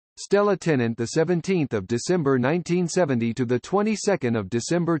Stella Tennant, the 17th of December 1970 to the 22nd of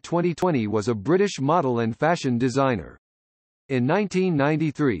December 2020, was a British model and fashion designer. In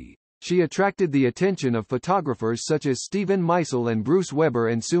 1993, she attracted the attention of photographers such as Stephen Meisel and Bruce Weber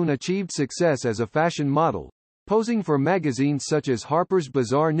and soon achieved success as a fashion model, posing for magazines such as Harper's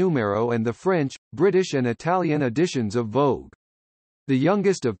Bazaar Numero and the French, British and Italian editions of Vogue. The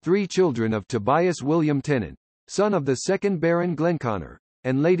youngest of three children of Tobias William Tennant, son of the 2nd Baron Glenconner,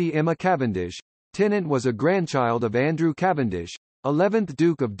 and Lady Emma Cavendish, Tennant was a grandchild of Andrew Cavendish, 11th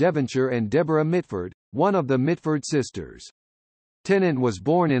Duke of Devonshire, and Deborah Mitford, one of the Mitford sisters. Tennant was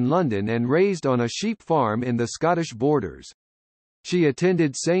born in London and raised on a sheep farm in the Scottish borders. She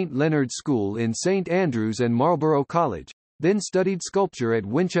attended St Leonard's School in St Andrews and Marlborough College, then studied sculpture at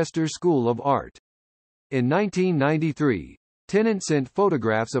Winchester School of Art. In 1993, Tennant sent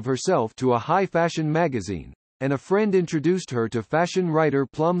photographs of herself to a high-fashion magazine, and a friend introduced her to fashion writer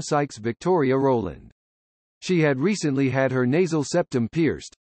Plum Sykes' Victoria Rowland. She had recently had her nasal septum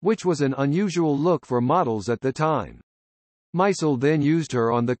pierced, which was an unusual look for models at the time. Meisel then used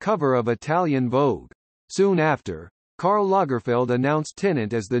her on the cover of Italian Vogue. Soon after, Karl Lagerfeld announced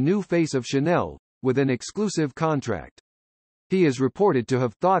Tennant as the new face of Chanel, with an exclusive contract. He is reported to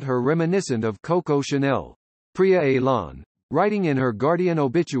have thought her reminiscent of Coco Chanel. Priya Elan, writing in her Guardian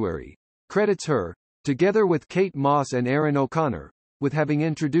obituary, credits her, together with Kate Moss and Erin O'Connor, with having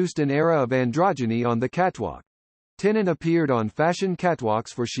introduced an era of androgyny on the catwalk. Tennant appeared on fashion catwalks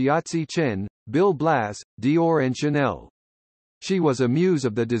for Shiatsi Chen, Bill Blass, Dior and Chanel. She was a muse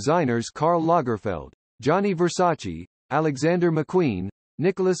of the designers Karl Lagerfeld, Gianni Versace, Alexander McQueen,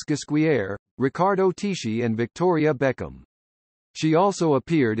 Nicolas Ghesquière, Riccardo Tisci and Victoria Beckham. She also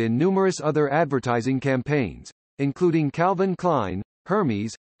appeared in numerous other advertising campaigns, including Calvin Klein,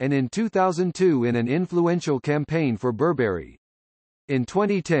 Hermes, and in 2002 in an influential campaign for Burberry. In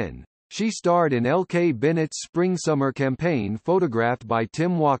 2010, she starred in L.K. Bennett's Spring-Summer campaign photographed by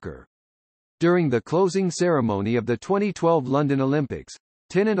Tim Walker. During the closing ceremony of the 2012 London Olympics,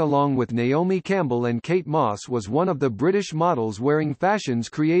 Tennant, along with Naomi Campbell and Kate Moss, was one of the British models wearing fashions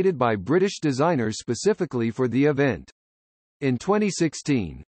created by British designers specifically for the event. In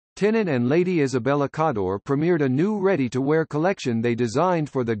 2016, Tennant and Lady Isabella Cador premiered a new ready-to-wear collection they designed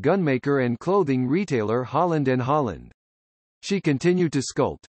for the gunmaker and clothing retailer Holland & Holland. She continued to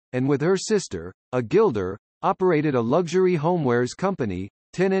sculpt, and with her sister, a gilder, operated a luxury homewares company,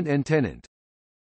 Tennant & Tennant.